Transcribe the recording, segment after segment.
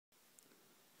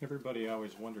Everybody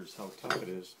always wonders how tough it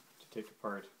is to take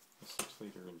apart a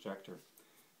 6-liter injector.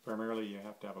 Primarily you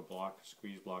have to have a block, a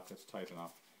squeeze block that's tight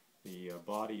enough. The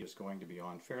body is going to be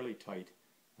on fairly tight,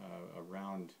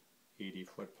 around 80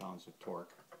 foot-pounds of torque.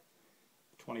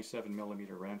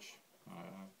 27mm wrench,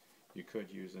 you could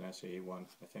use an SAA one.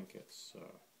 I think it's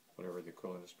whatever the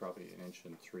equivalent is, probably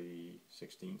 1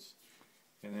 3/16".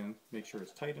 And then make sure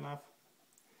it's tight enough.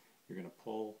 You're going to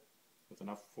pull with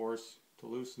enough force to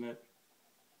loosen it.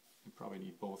 You probably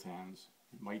need both hands.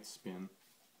 It might spin.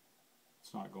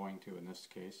 It's not going to in this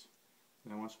case.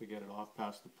 And then once we get it off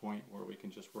past the point where we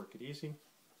can just work it easy,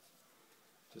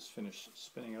 just finish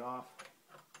spinning it off.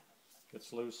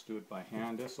 Gets loose, do it by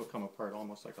hand. This will come apart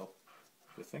almost like if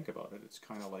you think about it, it's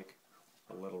kind of like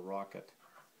a little rocket.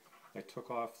 I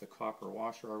took off the copper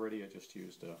washer already. I just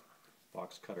used a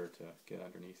box cutter to get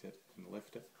underneath it and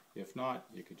lift it. If not,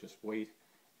 you could just wait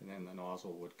and then the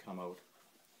nozzle would come out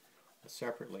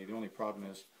separately. The only problem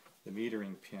is the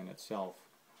metering pin itself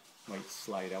might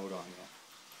slide out on you.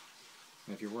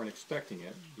 And if you weren't expecting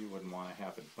it, you wouldn't want to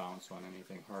have it bounce on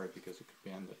anything hard because it could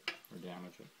bend it or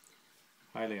damage it.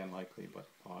 Highly unlikely, but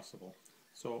possible.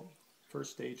 So, first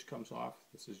stage comes off.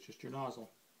 This is just your nozzle.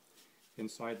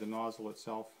 Inside the nozzle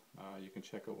itself, you can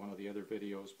check out one of the other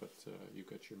videos, but you've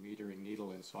got your metering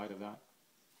needle inside of that.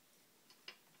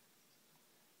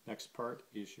 Next part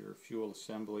is your fuel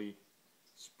assembly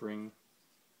spring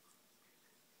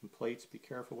and plates. Be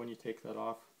careful when you take that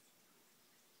off.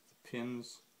 The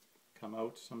pins come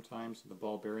out sometimes. The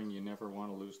ball bearing, you never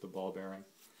want to lose the ball bearing.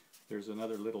 There's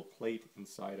another little plate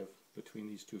inside of between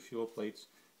these two fuel plates.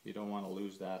 You don't want to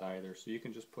lose that either. So you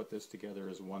can just put this together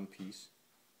as one piece.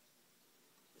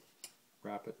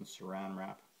 Wrap it in saran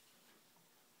wrap.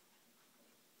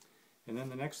 And then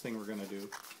the next thing we're going to do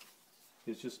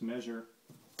is just measure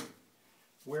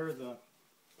where the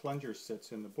plunger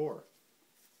sits in the bore.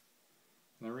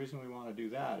 And the reason we want to do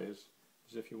that is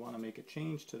if you want to make a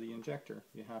change to the injector,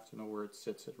 you have to know where it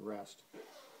sits at rest.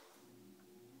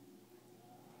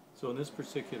 So in this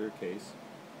particular case,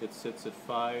 it sits at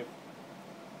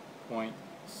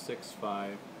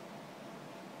 5.65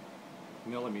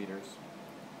 millimeters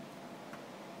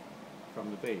from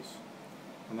the base.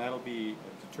 And that'll be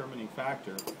a determining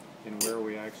factor in where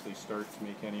we actually start to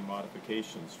make any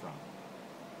modifications from.